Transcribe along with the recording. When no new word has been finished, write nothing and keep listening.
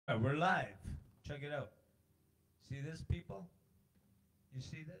We're live. Check it out. See this, people? You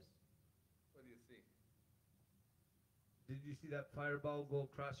see this? What do you see? Did you see that fireball go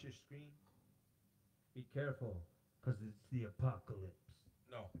across your screen? Be careful, because it's the apocalypse.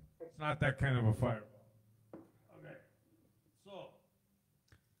 No, it's not that kind of a fireball. Okay. So,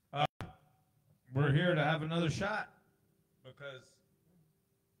 we're here to have another shot, because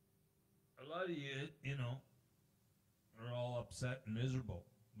a lot of you know, are all upset and miserable.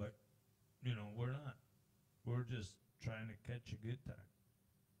 But, you know, we're not. We're just trying to catch a good time.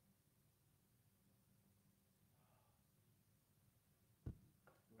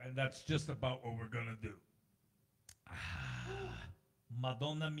 And that's just about what we're going to do.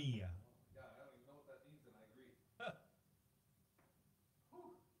 Madonna mia. Yeah, I don't even know what that means, and I agree.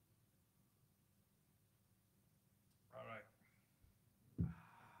 All right.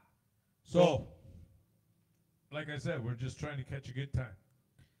 So, like I said, we're just trying to catch a good time.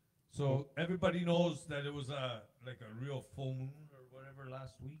 So everybody knows that it was like a real full moon or whatever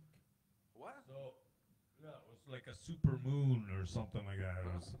last week. What? So yeah, it was like a super moon or something like that.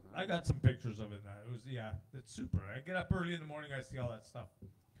 I got some pictures of it now. It was it's super. I get up early in the morning, I see all that stuff.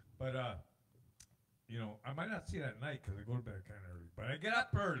 But you know, I might not see it at night because I go to bed kind of early. But I get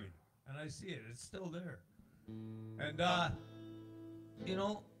up early and I see it. It's still there. And you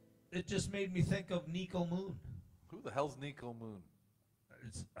know, it just made me think of Nico Moon. Who the hell's Nico Moon?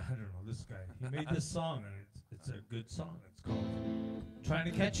 I don't know, this guy. He made this song, and it's a good song. It's called "Trying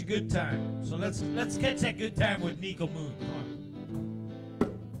to Catch a Good Time." So let's catch that good time with Nico Moon. Come on.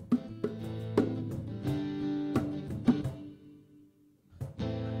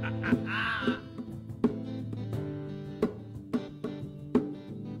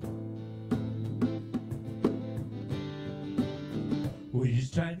 We're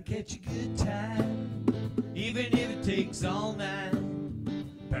just trying to catch a good time, even if it takes all night.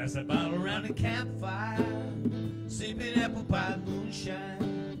 Pass that bottle around the campfire, sipping apple pie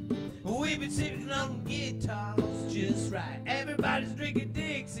moonshine. We've been sipping on guitars just right. Everybody's drinking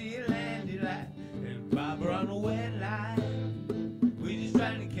Dixieland Delight and Bobber on the wet line. We're just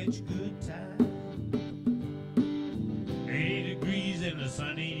trying to catch a good time. 80 degrees and the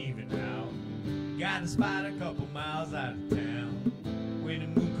sun ain't even out. Got a spot a couple miles out of town. When the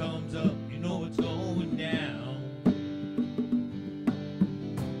moon comes up, you know it's going down.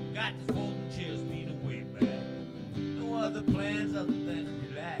 Got the folding chairs leaning way back. No other plans other than to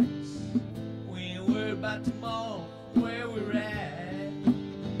relax. We ain't worried about tomorrow, where we're at.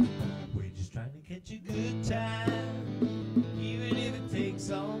 We're just trying to catch a good time, even if it takes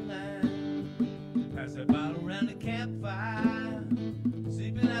all night. Pass that bottle around the campfire,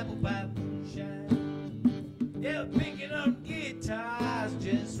 sipping apple pie moonshine. Yeah, we're picking up guitars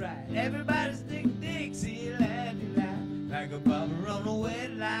just right. Everybody's digging Dixieland Delight like a bobber on a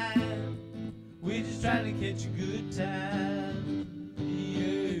wet line. We're just trying to catch a good time.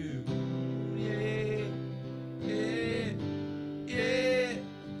 Yeah, yeah, yeah, yeah,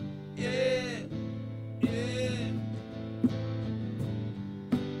 yeah, yeah.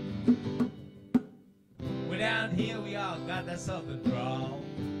 We're down here, we all got that southern drawl.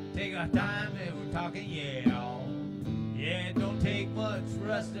 Taking our time and we're talking yeah. Yeah, it don't take much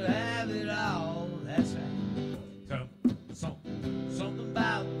for us to have it all. That's right. Something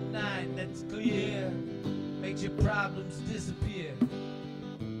about the night that's clear makes your problems disappear.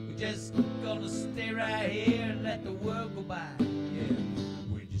 We're just gonna stay right here and let the world go by. Yeah,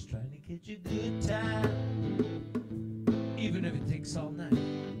 we're just trying to catch a good time, even if it takes all night.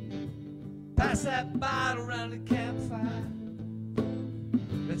 Pass that bottle around the campfire.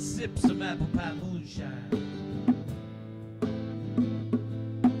 Let's sip some apple pie moonshine.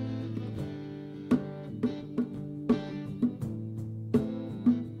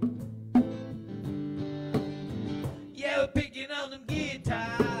 Picking on them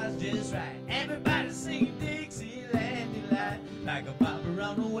guitars just right. Everybody's singing Dixieland Delight like a bobber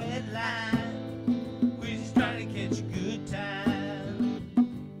on a wet line. We're just trying to catch a good time.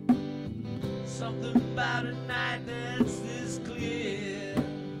 Something about a night that's this clear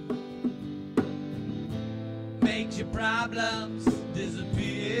makes your problems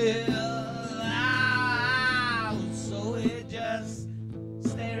disappear. So we just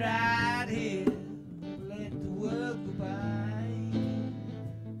stay right here. Let the world go by.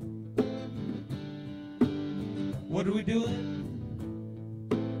 What are we doing?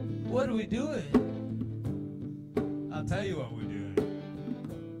 What are we doing? I'll tell you what we're doing.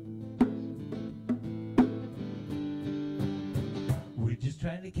 We're just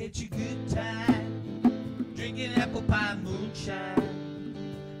trying to catch a good time, drinking apple pie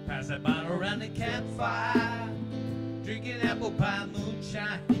moonshine. Pass that bottle around the campfire, drinking apple pie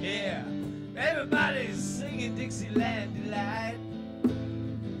moonshine. Yeah. Everybody's singing Dixieland Delight.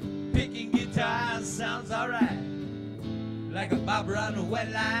 Picking guitar sounds alright, like a bobber on a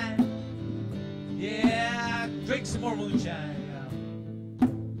wet line. Yeah, drink some more moonshine.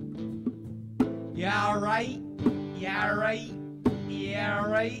 Yeah, right. Yeah, right. Yeah,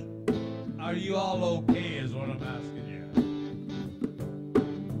 right. Are you all okay is what I'm asking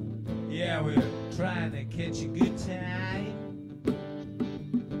you. Yeah, we're trying to catch a good time,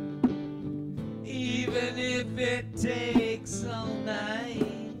 even if it takes all night.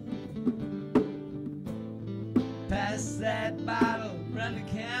 Pass that bottle round the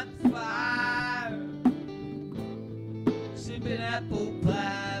campfire, sipping apple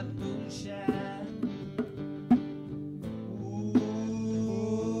pie moonshine.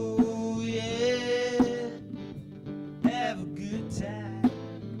 Ooh, yeah, have a good time.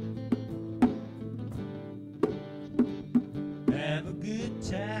 Have a good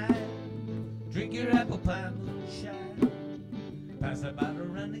time. Drink your apple pie moonshine. Pass that bottle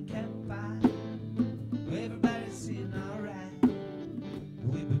around the campfire. Everybody's sitting alright.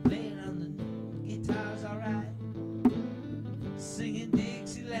 We'll be playing on the guitars alright. Singing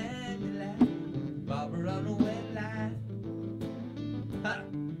Dixieland Delight. Bobber on a wet line. Ha!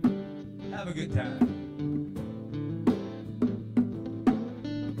 Have a good time.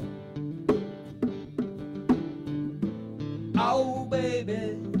 Oh,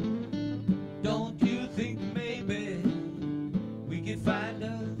 baby, don't you think maybe we could find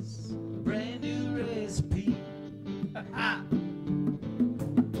us a brand new recipe? Ha!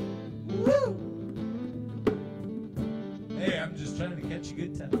 Woo! Hey, I'm just trying to catch a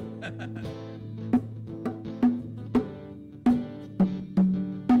good time.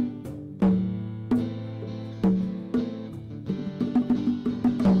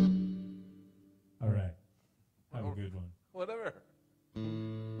 All right. Have a good one. Whatever.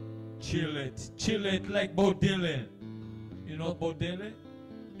 Chill it like Bo Dylan. You know Bo Dylan?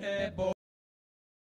 Hey, Bo.